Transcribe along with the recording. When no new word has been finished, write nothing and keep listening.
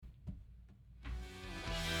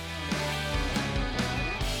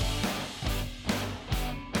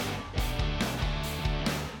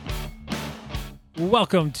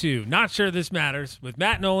Welcome to Not Sure This Matters with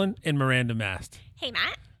Matt Nolan and Miranda Mast. Hey,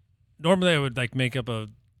 Matt. Normally I would make up a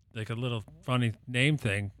little funny name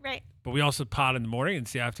thing. Right. But we also pod in the morning and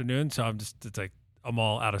it's the afternoon, so I'm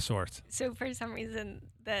all out of sorts. So for some reason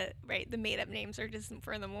the made up names are just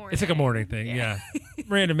for the morning. It's like a morning thing, yeah.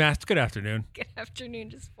 Miranda Mast, good afternoon. Good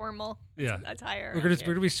afternoon, just formal. Yeah. Attire. We're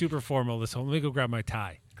gonna be super formal this whole. Let me go grab my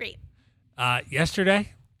tie. Great.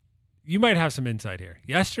 Yesterday, you might have some insight here.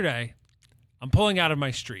 Yesterday, I'm pulling out of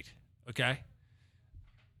my street, okay?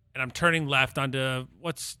 And I'm turning left onto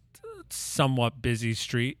what's somewhat busy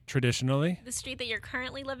street traditionally. The street that you're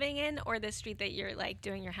currently living in, or the street that you're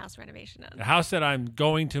doing your house renovation on? The house that I'm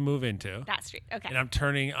going to move into. That street, okay. And I'm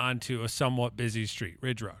turning onto a somewhat busy street,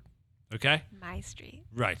 Ridge Road, okay? My street.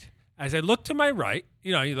 Right. As I look to my right,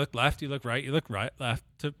 you look left, you look right, you look right, left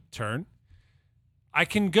to turn. I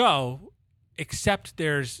can go, except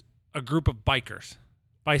there's a group of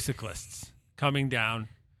bicyclists coming down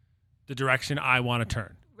the direction I want to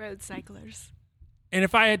turn. Road cyclists. And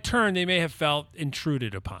if I had turned, they may have felt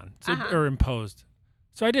intruded upon or imposed.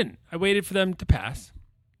 So I didn't. I waited for them to pass.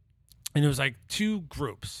 And it was like two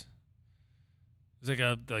groups. It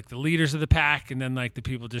was like the leaders of the pack and then like the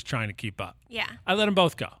people just trying to keep up. Yeah. I let them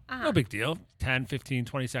both go. No big deal. 10, 15,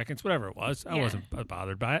 20 seconds, whatever it was. I wasn't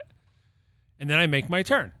bothered by it. And then I make my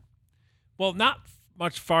turn. Well, not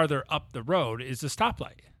much farther up the road is the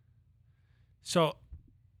stoplight. So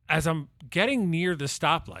as I'm getting near the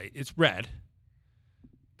stoplight, it's red.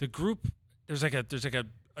 The group, there's a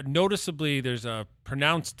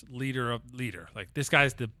pronounced leader. Like this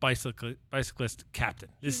guy's the bicyclist captain.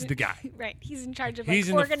 This is the guy. Right. He's in charge of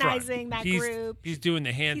organizing that group. He's doing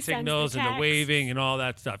the hand signals and the waving and all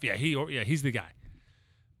that stuff. Yeah, he's the guy.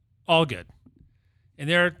 All good. And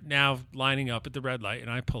they're now lining up at the red light, and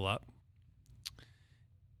I pull up.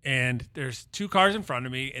 And there's two cars in front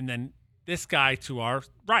of me, and then this guy to our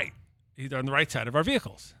right. He's on the right side of our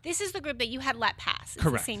vehicles. This is the group that you had let pass. It's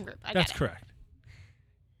correct. The same group. That's correct.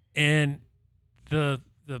 And the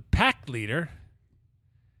pack leader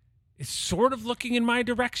is sort of looking in my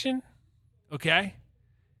direction, okay?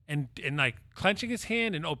 And like clenching his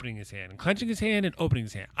hand and opening his hand, and clenching his hand and opening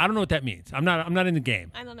his hand. I don't know what that means. I'm not in the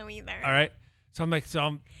game. I don't know either. All right. So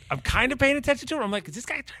I'm kind of paying attention to him. I'm like, is this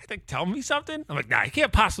guy trying to tell me something? I'm like, nah, he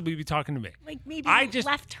can't possibly be talking to me. Like maybe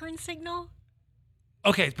left turn signal?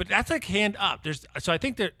 Okay, but that's like hand up. So I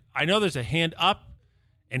think I know there's a hand up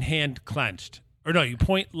and hand clenched. Or no, you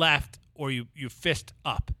point left or you fist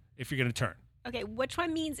up if you're going to turn. Okay, which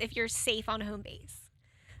one means if you're safe on home base?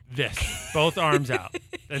 This, both arms out.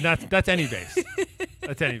 And that's any base.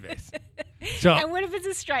 That's any base. So, and what if it's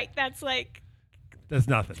a strike? That's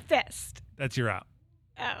nothing. Fist. That's you're out.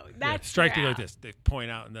 Oh, that's strike to go like this. They point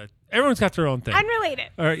out and everyone's got their own thing. Unrelated.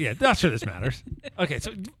 All right, yeah, not sure this matters. Okay,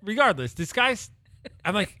 so regardless, this guy's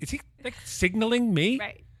I'm like, is he like signaling me?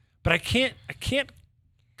 Right. But I can't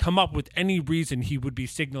come up with any reason he would be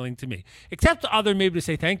signaling to me, except maybe to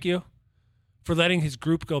say thank you for letting his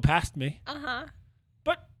group go past me.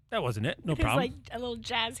 But that wasn't it. No problem. Like a little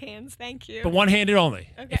jazz hands, thank you. But one-handed only.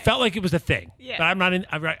 Okay. It felt like it was a thing. Yeah. But I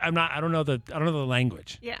don't know the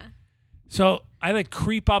language. Yeah. So I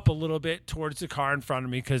creep up a little bit towards the car in front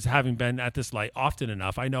of me because having been at this light often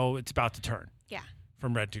enough, I know it's about to turn. Yeah.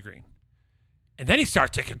 From red to green. And then he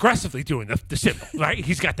starts aggressively doing the symbol, right?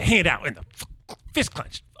 He's got the hand out and the fist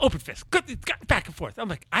clenched, open fist, back and forth. I'm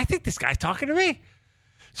like, I think this guy's talking to me.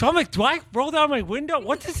 So I'm like, do I roll down my window?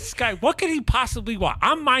 What could he possibly want?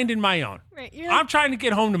 I'm minding my own. Right. I'm trying to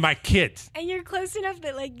get home to my kids. And you're close enough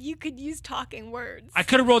that you could use talking words. I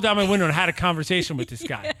could have rolled down my window and had a conversation with this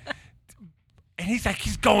guy. Yeah. And he's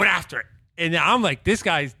going after it. And I'm like, this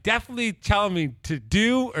guy's definitely telling me to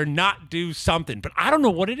do or not do something, but I don't know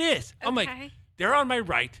what it is. Okay. I'm like, they're on my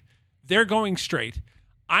right. They're going straight.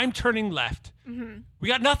 I'm turning left. Mm-hmm. We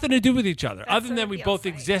got nothing to do with each other other than we both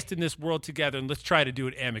exist in this world together, and let's try to do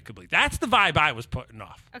it amicably. That's the vibe I was putting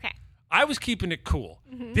off. Okay. I was keeping it cool.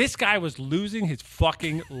 Mm-hmm. This guy was losing his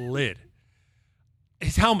fucking lid.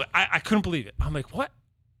 His helmet, I couldn't believe it. I'm like, what?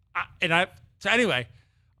 So anyway,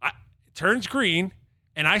 it turns green,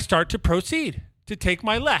 and I start to proceed to take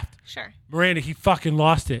my left. Sure. Miranda, he fucking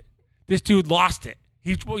lost it. This dude lost it.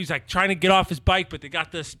 He's like trying to get off his bike, but they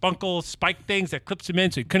got the spunkle spike things that clips him in,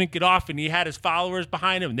 so he couldn't get off, and he had his followers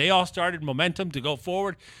behind him, and they all started momentum to go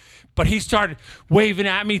forward. But he started waving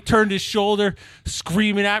at me, turned his shoulder,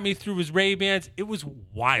 screaming at me through his Ray-Bans. It was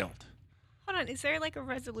wild. Hold on. Is there a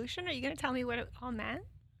resolution? Are you going to tell me what it all meant?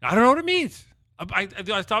 I don't know what it means. I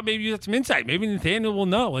thought maybe you had some insight. Maybe Nathaniel will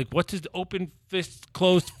know. What does open fist,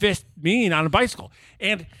 closed fist mean on a bicycle?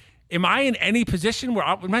 And am I in any position where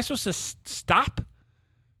am I supposed to stop?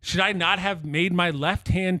 Should I not have made my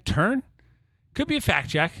left-hand turn? Could be a fact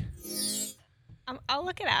check. I'll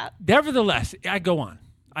look it up. Nevertheless, I go on.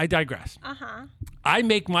 I digress. Uh-huh. I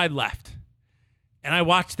make my left, and I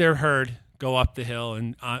watch their herd go up the hill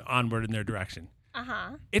and onward in their direction.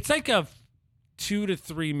 Uh-huh. It's like a 2 to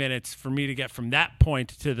 3 minutes for me to get from that point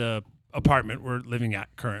to the apartment we're living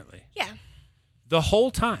at currently. Yeah. The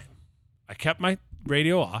whole time, I kept my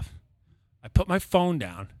radio off. I put my phone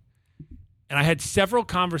down, and I had several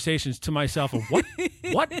conversations to myself of what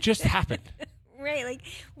just happened. Right, like,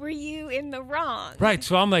 were you in the wrong? Right,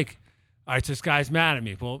 so I'm like, all right, so this guy's mad at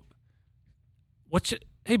me. Well,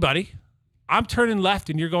 hey, buddy, I'm turning left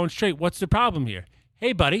and you're going straight. What's the problem here?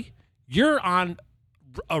 Hey, buddy, you're on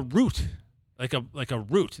a route, like a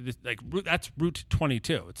route. That's Route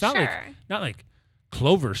 22. It's not like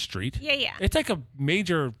Clover Street. Yeah. It's like a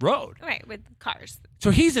major road. Right, with cars. So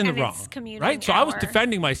he's in the wrong, it's commuting right? So I was hour.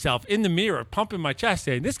 defending myself in the mirror, pumping my chest,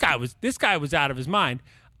 saying, "This guy was out of his mind.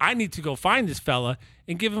 I need to go find this fella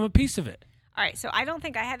and give him a piece of it." All right, so I don't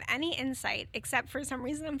think I have any insight, except for some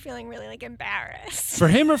reason I'm feeling really, like, embarrassed. For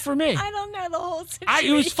him or for me? I don't know the whole situation.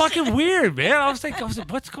 It was fucking weird, man. I was like,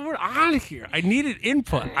 what's going on here? I needed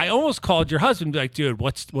input. I almost called your husband and be like, dude,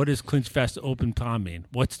 what does Clinch Fest Open Palm mean?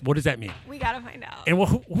 What does that mean? We got to find out. And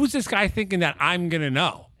who's this guy thinking that I'm going to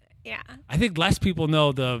know? Yeah. I think less people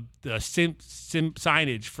know the sim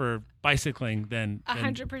signage for bicycling than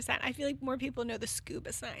 100%. I feel like more people know the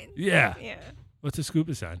scuba sign. Yeah. Yeah. What's a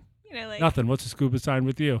scuba sign? You know, like Nothing. What's a scuba sign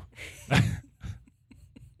with you?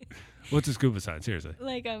 What's a scuba sign? Seriously.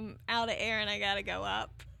 like I'm out of air and I gotta go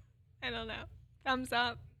up. I don't know. Thumbs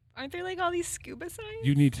up. Aren't there like all these scuba signs?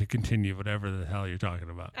 You need to continue whatever the hell you're talking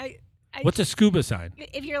about. I What's a scuba sign?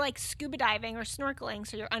 if you're like scuba diving or snorkeling,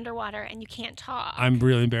 so you're underwater and you can't talk. I'm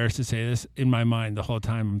really embarrassed to say this. In my mind, the whole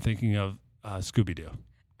time I'm thinking of Scooby-Doo.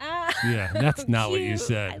 Yeah, that's not what you Cute.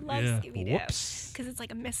 said. I love yeah. Scooby-Doo. Whoops. Because it's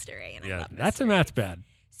like a mystery. And I Yeah, love that's mysteries. bad.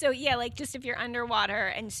 So yeah, like just if you're underwater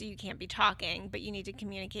and so you can't be talking, but you need to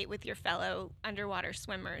communicate with your fellow underwater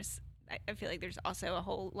swimmers, I feel like there's also a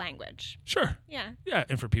whole language. Sure. Yeah. Yeah,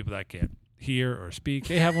 and for people that can't hear or speak,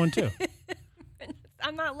 they have one too.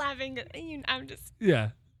 I'm not laughing. I'm just... Yeah.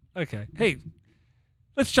 Okay. Hey,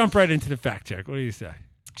 let's jump right into the fact check. What do you say?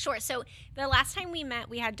 Sure. So the last time we met,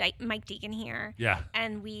 we had Mike Deacon here. Yeah.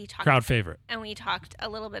 And we talked... Crowd favorite. And we talked a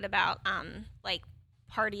little bit about, like,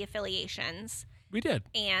 party affiliations. We did.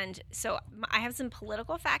 And so I have some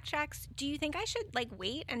political fact checks. Do you think I should, like,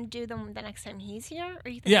 wait and do them the next time he's here? Or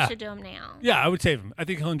you think I should do them now? Yeah, I would save him. I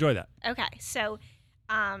think he'll enjoy that. Okay. So,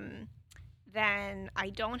 then I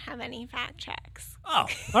don't have any fact checks. Oh,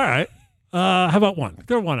 all right. How about one?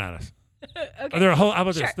 Throw one at us. Okay. Are there how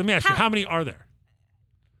about Sure. this? Let me ask you, how many are there?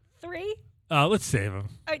 3? Let's save them.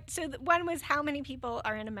 All right, so one was how many people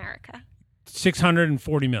are in America?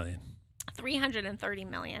 640 million. 330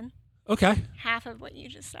 million. Okay. Half of what you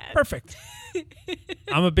just said. Perfect.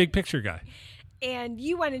 I'm a big picture guy. And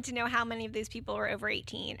you wanted to know how many of those people were over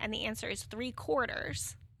 18, and the answer is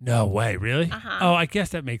 3/4. No way, really? Uh-huh. Oh, I guess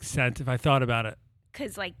that makes sense if I thought about it.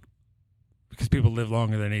 Because people live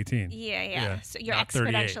longer than 18. Yeah. So you're Not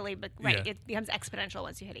 38. exponentially, but right, Yeah. it becomes exponential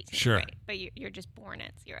once you hit 18. Sure. Right, but you're just born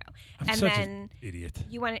at 0. I'm and such then an idiot.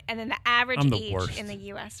 and then the average I'm the age worst. in the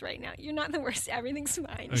U.S. right now. You're not the worst. Everything's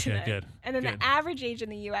fine. Okay, today. good. And then Good. the average age in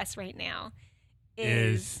the U.S. right now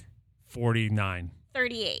Is 49.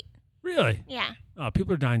 38. Really? Yeah. Oh,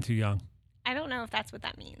 people are dying too young. I don't know if that's what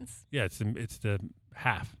that means. Yeah, it's the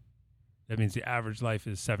half. That means the average life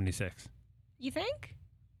is 76. You think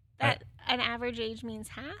that an average age means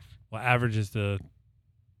half? Well, average is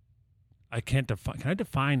I can't define. Can I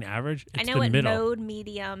define average? It's I know the what middle. mode,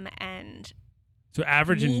 medium, and So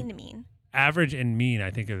average mean. average and mean, I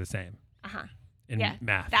think, are the same Uh-huh. in Yeah,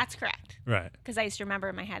 math. that's correct. Right. Because I used to remember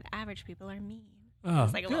in my head, average people are mean. Oh,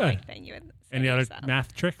 It's like a good. little like thing you would say Any to other yourself.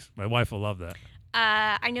 math tricks? My wife will love that.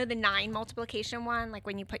 I know the 9 multiplication one, like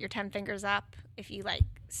when you put your 10 fingers up. If you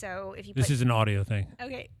This is an audio thing.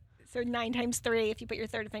 Okay, so 9 times 3. If you put your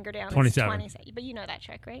third finger down, 27. It's 27. But you know that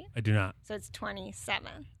trick, right? I do not. So it's 27.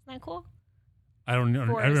 Isn't that cool? I don't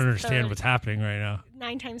Four is understand third. what's happening right now.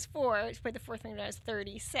 9 times 4. If you put the fourth finger down, is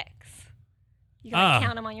 36. You gotta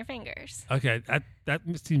count them on your fingers. Okay, that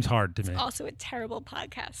seems hard to me. Also a terrible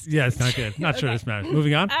podcast. Yeah, it's not good. Not sure Okay. this matters.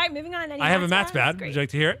 Moving on. All right, moving on. Any I have a Matt's Matt's bad. Great. Would you like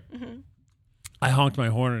to hear it? Mm-hmm. I honked my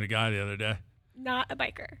horn at a guy the other day. Not a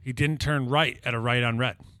biker. He didn't turn right at a right on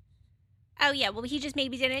red. Oh yeah, well he just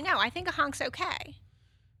maybe didn't know. I think a honk's okay.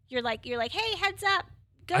 You're like, hey, heads up,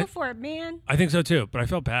 go for it, man. I think so too, but I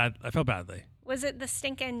felt bad. I felt badly. Was it the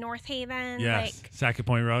stinking North Haven? Yes. Sackett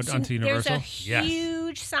Point Road onto Universal. There's a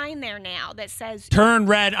huge sign there now that says turn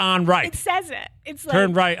red on right. It says it. It's like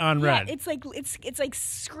turn right on red. It's like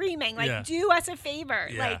screaming, like do us a favor,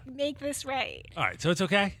 like make this right. All right, so it's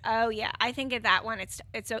okay. Oh yeah, I think at that one it's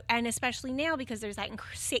and especially now because there's that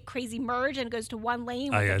crazy merge and it goes to one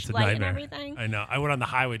lane with it's a light nightmare. and everything. I know. I went on the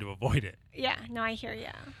highway to avoid it. Yeah, no, I hear you.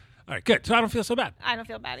 All right, good. So I don't feel so bad. I don't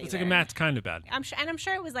feel bad either. It's like a Matt's kind of bad. I'm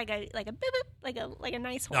sure it was like a boop, boop, like a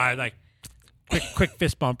nice one. Like quick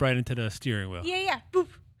fist bump right into the steering wheel. Yeah, boop.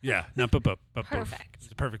 Yeah, not boop, but perfect. Boof.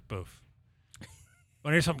 It's a perfect boof.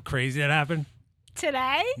 Want to hear something crazy that happened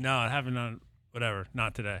today? No, it happened on whatever.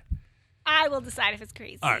 Not today. I will decide if it's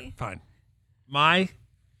crazy. All right, fine. My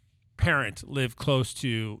parents live close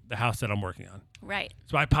to the house that I'm working on. Right.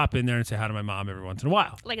 So I pop in there and say hi to my mom every once in a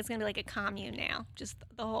while. Like it's gonna be like a commune now. Just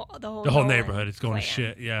the whole neighborhood. It's going to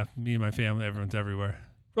shit. Yeah, me and my family, everyone's everywhere.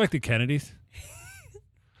 We're like the Kennedys.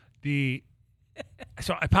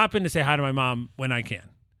 So I pop in to say hi to my mom when I can.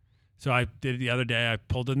 So I did it the other day. I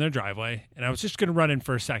pulled in their driveway, and I was just gonna run in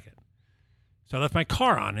for a second. So I left my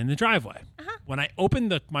car on in the driveway. Uh-huh. When I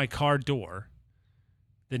opened my car door,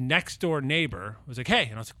 the next door neighbor was like, "Hey,"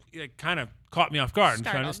 and I was like, it kind of caught me off guard and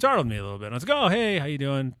kind of startled me a little bit. And I was like, "Oh, hey, how you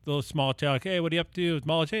doing?" Little small chat, like, "Hey, what are you up to?" It's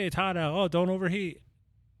Mullich, "Hey, it's hot out. Oh, don't overheat."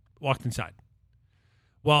 Walked inside.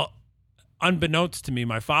 Well, unbeknownst to me,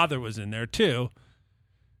 my father was in there too.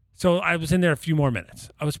 So I was in there a few more minutes.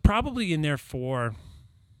 I was probably in there for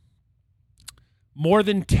more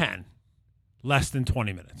than 10, less than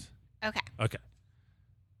 20 minutes. Okay.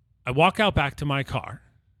 I walk out back to my car,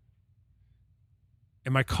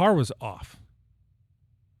 and my car was off.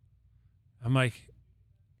 I'm like,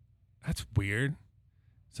 that's weird.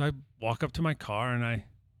 So I walk up to my car, and I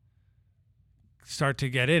start to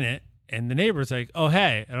get in it, and the neighbor's like, "Oh,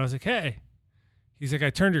 hey." And I was like, "Hey." He's like, "I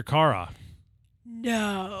turned your car off."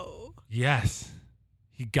 No. Yes.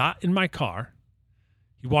 He got in my car.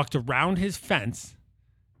 He walked around his fence,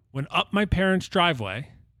 went up my parents'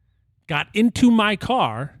 driveway, got into my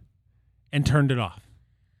car, and turned it off.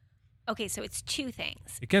 Okay, so it's two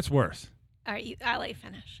things. It gets worse. All right, I'll let you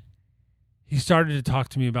finish. He started to talk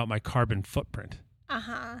to me about my carbon footprint.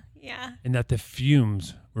 Yeah. And that the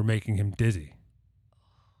fumes were making him dizzy.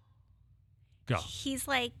 Go. He's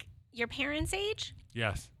like your parents' age?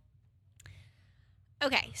 Yes.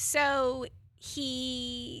 Okay, so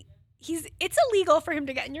it's illegal for him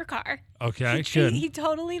to get in your car. Okay, he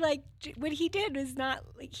totally what he did was not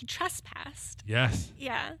he trespassed. Yes.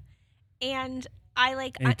 Yeah. And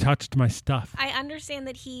he touched my stuff. I understand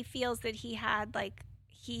that he feels that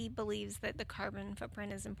he believes that the carbon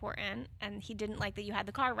footprint is important and he didn't like that you had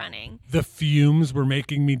the car running. The fumes were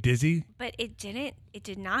making me dizzy. But it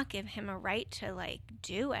did not give him a right to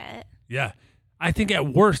do it. Yeah. I think at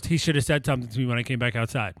worst he should have said something to me when I came back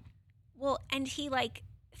outside. Well, and he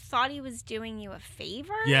thought he was doing you a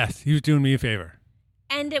favor? Yes, he was doing me a favor.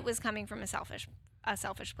 And it was coming from a selfish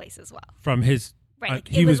place as well. From his right.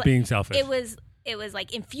 He was being selfish. It was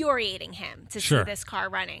infuriating him to see this car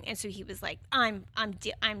running, and so he was like, "I'm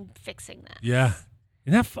fixing this." Yeah,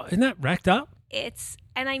 isn't that wrecked up? It's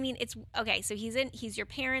okay. So he's your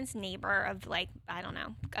parents' neighbor of I don't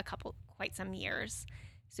know, quite some years.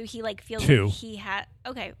 So he feels two. Like he had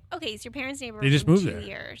he's your parents' neighbor. They just moved 2 there.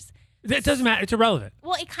 years. It doesn't matter. It's irrelevant.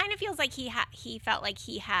 Well, it kind of feels like he felt like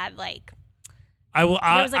he had I will.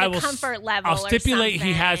 There was I will. Comfort level. I'll stipulate or something.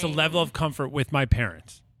 he has a level of comfort with my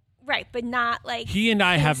parents. Right, but not he and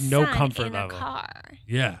I have no comfort in level. A car.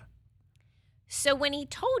 Yeah. So when he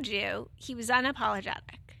told you, he was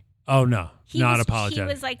unapologetic. Oh no, not apologetic.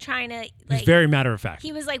 He was trying to. He's very matter of fact.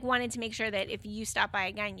 He was wanted to make sure that if you stopped by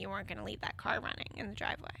again, you weren't going to leave that car running in the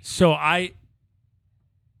driveway. So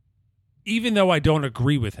even though I don't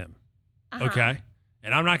agree with him, okay,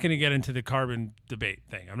 and I'm not going to get into the carbon debate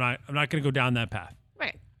thing. I'm not going to go down that path.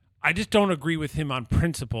 Right. I just don't agree with him on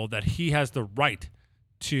principle that he has the right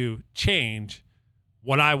to change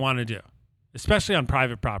what I want to do, especially on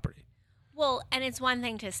private property. Well, and it's one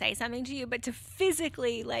thing to say something to you, but to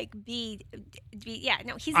physically he's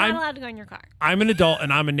not allowed to go in your car. I'm an adult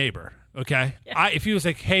and I'm a neighbor, okay? Yeah. If he was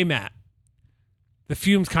like, "Hey, Matt, the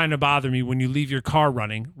fumes kind of bother me when you leave your car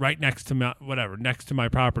running right next to my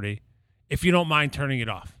property. If you don't mind turning it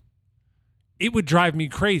off." It would drive me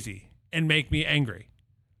crazy and make me angry,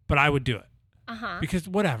 but I would do it. Because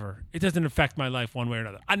whatever, it doesn't affect my life one way or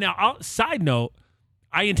another. Now, side note,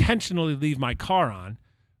 I intentionally leave my car on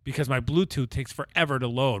because my Bluetooth takes forever to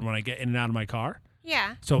load when I get in and out of my car.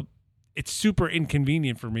 Yeah. So it's super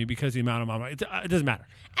inconvenient for me because the amount of my money. It doesn't matter.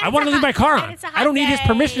 And I want to leave my car on. I don't need his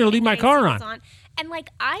permission to leave my car on. And like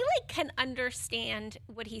I like can understand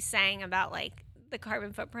what he's saying about like the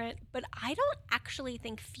carbon footprint, but I don't actually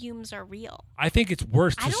think fumes are real. I think it's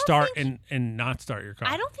worse to start and not start your car.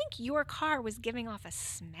 I don't think your car was giving off a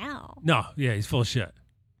smell. No, yeah, he's full of shit.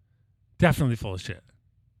 Definitely full of shit.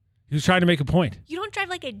 He was trying to make a point. You don't drive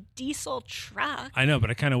like a diesel truck. I know, but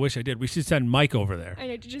I kind of wish I did. We should send Mike over there. I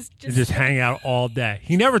know, just hang out all day.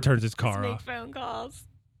 He never turns his car make off. Phone calls.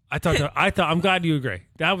 I thought. I'm glad you agree.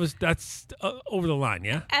 That's over the line,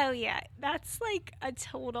 yeah. Oh yeah, that's like a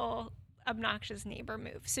total obnoxious neighbor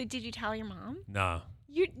move. So did you tell your mom? No.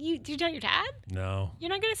 Did you tell your dad? No. You're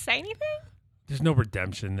not gonna say anything? There's no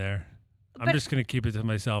redemption there. I'm just gonna keep it to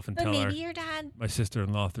myself and tell your dad, my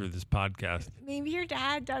sister-in-law through this podcast. Maybe your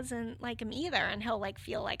dad doesn't like him either, and he'll like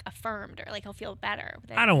feel like affirmed or like he'll feel better.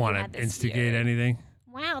 I don't want to instigate anything.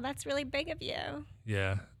 Wow, that's really big of you.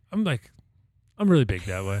 Yeah, I'm really big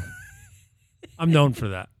that way. I'm known for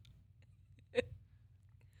that.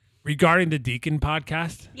 Regarding the Deacon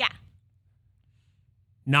podcast? Yeah.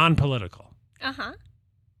 Non-political. Uh-huh.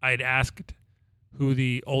 I had asked who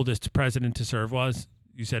the oldest president to serve was.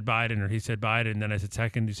 You said Biden, or he said Biden, and then I said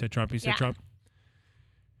second. You said Trump. You said Trump.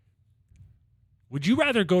 Would you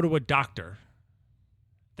rather go to a doctor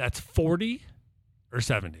that's 40 or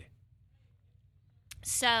 70?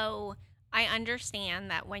 So I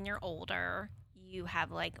understand that when you're older, you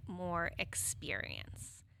have like more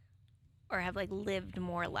experience or have like lived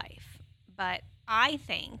more life. But I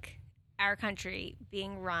think our country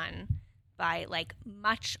being run by like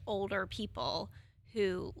much older people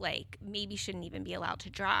who like maybe shouldn't even be allowed to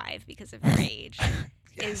drive because of their age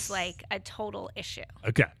is like a total issue.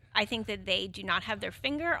 Okay. I think that they do not have their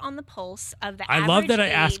finger on the pulse of the average age. I love that I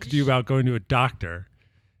asked you about going to a doctor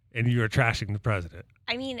and you are trashing the president.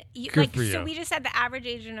 I mean, so we just said the average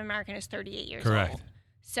age in America is 38 years Correct. old.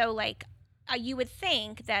 So like you would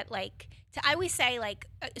think that like, I always say like,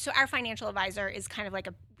 so our financial advisor is kind of like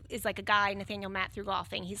a guy, Nathaniel Matt, through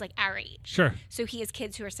golfing. He's like our age. Sure. So he has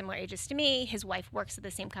kids who are similar ages to me. His wife works at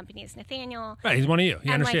the same company as Nathaniel. Right, he's one of you.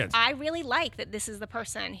 He understands. Like, I really like that this is the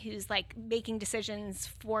person who's like making decisions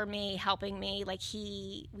for me, helping me. Like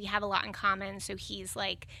we have a lot in common. So he's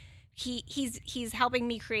like, he's helping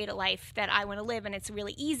me create a life that I want to live, and it's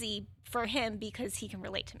really easy for him because he can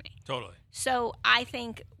relate to me. Totally. So I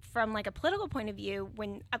think from like a political point of view,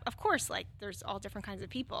 when of course like there's all different kinds of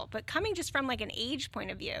people, but coming just from like an age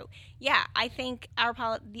point of view, yeah, I think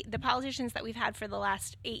the politicians that we've had for the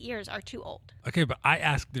last 8 years are too old. Okay, but I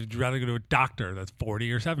asked, did you rather go to a doctor that's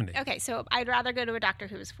 40 or 70? Okay, so I'd rather go to a doctor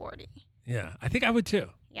who is 40. Yeah, I think I would too.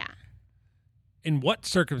 Yeah. In what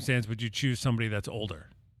circumstance would you choose somebody that's older?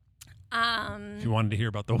 If you wanted to hear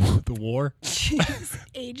about the war,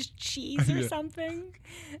 aged cheese or something.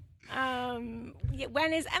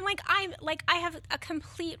 When is and like I have a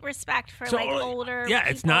complete respect for like older. Yeah,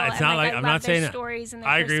 people, it's not like I'm not saying stories and their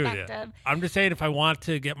I agree with you. perspective. I'm just saying if I want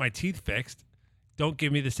to get my teeth fixed, don't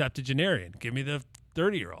give me the septuagenarian. Give me the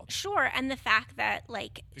 30-year-old. Sure, and the fact that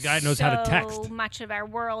like the guy knows how to text. So much of our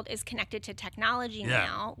world is connected to technology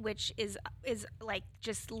now, which is like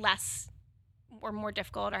just less or more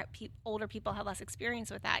difficult, or older people have less experience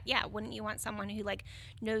with that. Yeah, wouldn't you want someone who like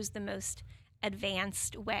knows the most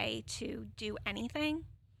advanced way to do anything?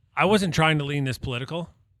 I wasn't trying to lean this political.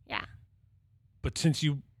 Yeah. But since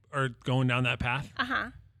you are going down that path,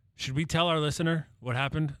 should we tell our listener what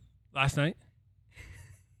happened last night?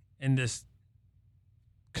 In this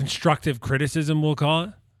constructive criticism, we'll call it.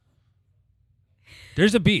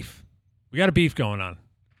 There's a beef. We got a beef going on.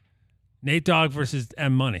 Nate Dogg versus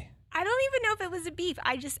M Money. I don't even know if it was a beef.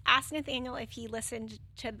 I just asked Nathaniel if he listened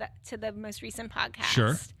to the most recent podcast.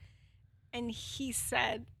 Sure. And he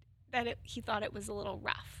said that he thought it was a little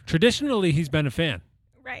rough. Traditionally, he's been a fan.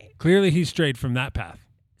 Right. Clearly, he's strayed from that path.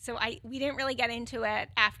 So we didn't really get into it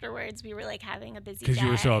afterwards. We were like having a busy day. Because you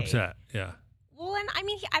were so upset. Yeah. Well, and I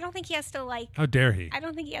mean, I don't think he has to like. How dare he? I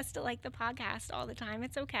don't think he has to like the podcast all the time.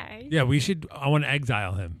 It's okay. Yeah, I want to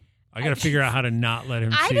exile him. I got to figure out how to not let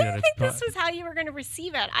him see that. I didn't think this was how you were going to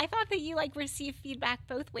receive it. I thought that you like receive feedback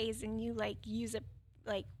both ways and you like use it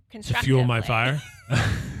like constructively. To fuel my fire?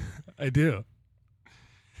 I do.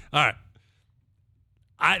 All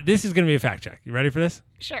right. This is going to be a fact check. You ready for this?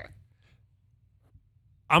 Sure.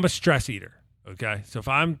 I'm a stress eater. Okay. So if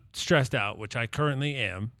I'm stressed out, which I currently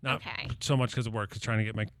am, not so much because of work, because trying to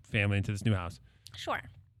get my family into this new house. Sure.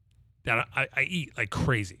 That I eat like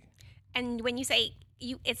crazy. And when you say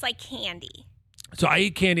it's like candy. So I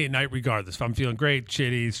eat candy at night regardless. If I'm feeling great,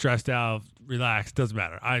 shitty, stressed out, relax. Doesn't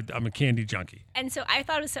matter. I'm a candy junkie. And so I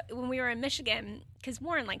thought it was when we were in Michigan, because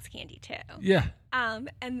Warren likes candy too. Yeah.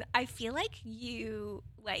 And I feel like you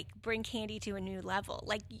like bring candy to a new level.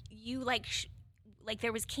 Like you like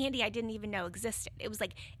there was candy I didn't even know existed. It was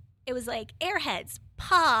like Airheads,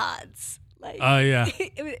 Pods. Like, Oh yeah.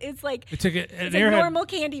 It's like It took it's an like Airhead. normal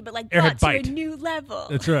candy, but like Airhead brought to bite. a new level.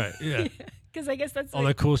 That's right. Yeah. Because I guess that's All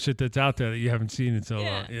that cool shit that's out there that you haven't seen in so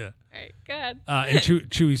long. Yeah. All right, good. And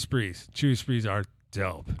Chewy Sprees. Chewy Sprees are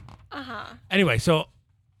dope. Anyway, so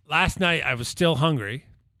last night I was still hungry.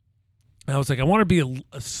 And I was like, I want to be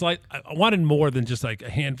a slight. I wanted more than just like a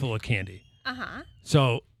handful of candy.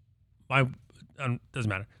 So doesn't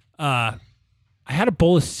matter. I had a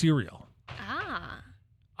bowl of cereal.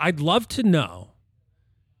 I'd love to know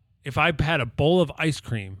if I had a bowl of ice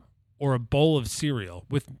cream or a bowl of cereal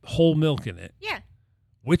with whole milk in it. Yeah.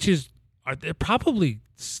 Are they probably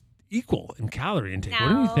equal in calorie intake? No,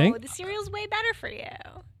 What do you think? The cereal's way better for you.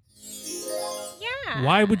 Yeah.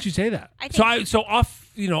 Why would you say that? So off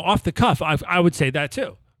the cuff, I would say that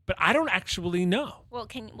too. But I don't actually know. Well,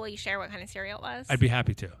 will you share what kind of cereal it was? I'd be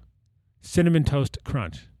happy to. Cinnamon Toast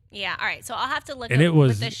Crunch. Yeah. All right. So I'll have to look. And it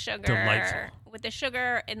was with the sugar, delightful. With the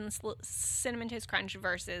sugar and Cinnamon Toast Crunch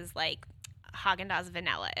versus like Haagen-Dazs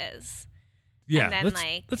vanilla is. Yeah. And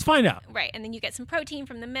then let's find out. Right, and then you get some protein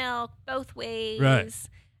from the milk both ways. Right.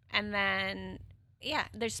 And then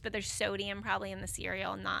there's sodium probably in the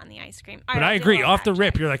cereal, not in the ice cream. But I agree. Off the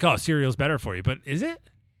rip, you're like, oh, cereal's better for you. But is it?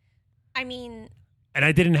 I mean. And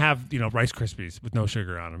I didn't have Rice Krispies with no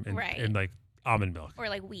sugar on them, and like almond milk or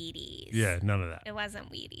like Wheaties. Yeah, none of that. It wasn't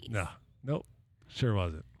Wheaties. No, nope, sure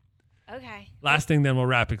wasn't. Okay. Last thing, then we'll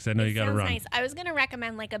wrap because I know you got to run. Nice. I was gonna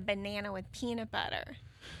recommend like a banana with peanut butter.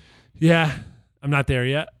 Yeah, I'm not there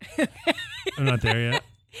yet.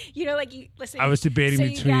 Like you listen. I was debating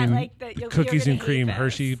between like cookies and cream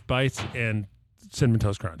Hershey Bites and Cinnamon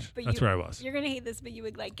Toast Crunch. That's where I was. You're gonna hate this, but you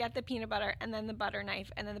would like get the peanut butter and then the butter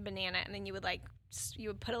knife and then the banana, and then you would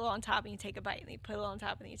put it all on top and you take a bite, and you put it all on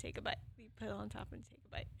top and you take a bite. You put it all on top and you take a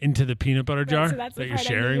bite. Into the peanut butter jar that's that you're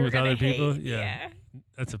sharing with other people. Yeah,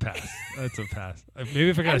 that's a pass. Maybe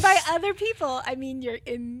if I got by other people, I mean your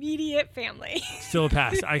immediate family. Still a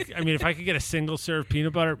pass. I mean, if I could get a single serve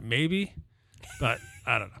peanut butter, maybe, but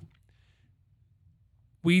I don't know.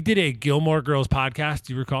 We did a Gilmore Girls podcast.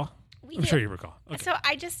 Do you recall? I'm sure you recall. Okay. So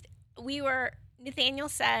Nathaniel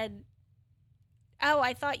said, oh,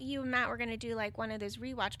 I thought you and Matt were going to do like one of those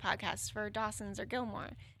rewatch podcasts for Dawson's or Gilmore.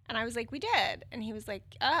 And I was like, we did. And he was like,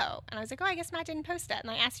 oh. And I was like, oh, I guess Matt didn't post it.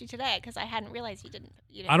 And I asked you today because I hadn't realized you didn't.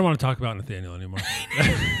 I don't want to talk about Nathaniel anymore.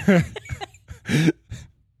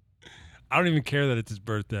 I don't even care that it's his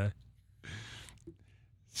birthday.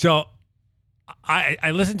 So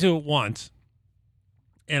I listened to it once.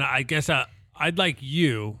 And I guess I'd like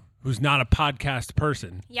you, who's not a podcast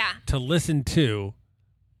person, to listen to,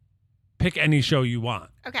 pick any show you want.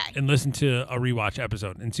 Okay. And listen to a rewatch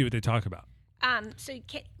episode and see what they talk about.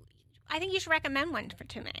 I think you should recommend one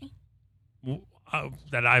to me.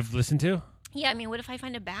 That I've listened to? Yeah, I mean, what if I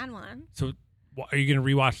find a bad one? So are you going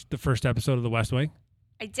to rewatch the first episode of The West Wing?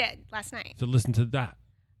 I did last night. So listen to that.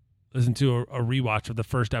 Listen to a rewatch of the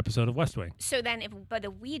first episode of West Wing. So then if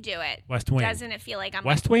we do it, West Wing. Doesn't it feel like I'm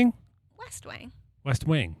West Wing? West Wing. West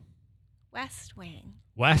Wing. West Wing.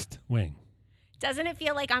 West Wing. Doesn't it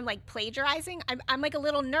feel like I'm like plagiarizing? I'm like a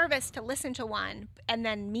little nervous to listen to one and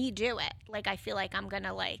then me do it. Like I feel like I'm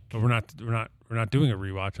gonna like. But we're not doing a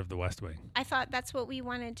rewatch of The West Wing. I thought that's what we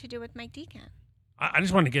wanted to do with Mike Deacon. I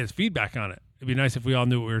just wanted to get his feedback on it. It'd be nice if we all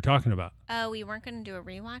knew what we were talking about. Oh, we weren't gonna do a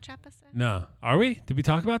rewatch episode? No. Are we? Did we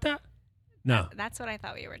talk about that? No. That's what I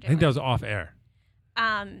thought we were doing. I think that was off air.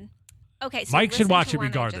 Okay. So Mike should watch it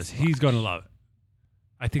regardless. He's gonna love it.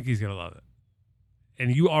 I think he's gonna love it.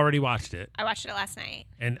 And you already watched it. I watched it last night.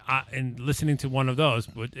 And listening to one of those,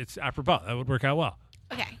 it's apropos. That would work out well.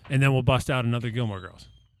 Okay. And then we'll bust out another Gilmore Girls.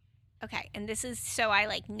 Okay. And this is so I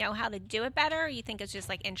like know how to do it better, or you think it's just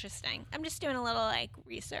like interesting? I'm just doing a little like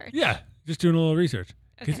research. Yeah, just doing a little research.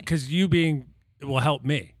 Because it will help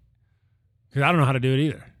me. Because I don't know how to do it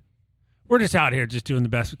either. We're just out here just doing the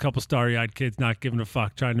best. A couple starry-eyed kids not giving a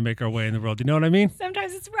fuck, trying to make our way in the world. You know what I mean?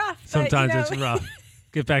 Sometimes it's rough. Sometimes it's rough.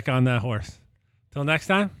 Get back on that horse. Till next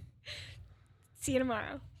time. See you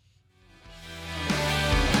tomorrow.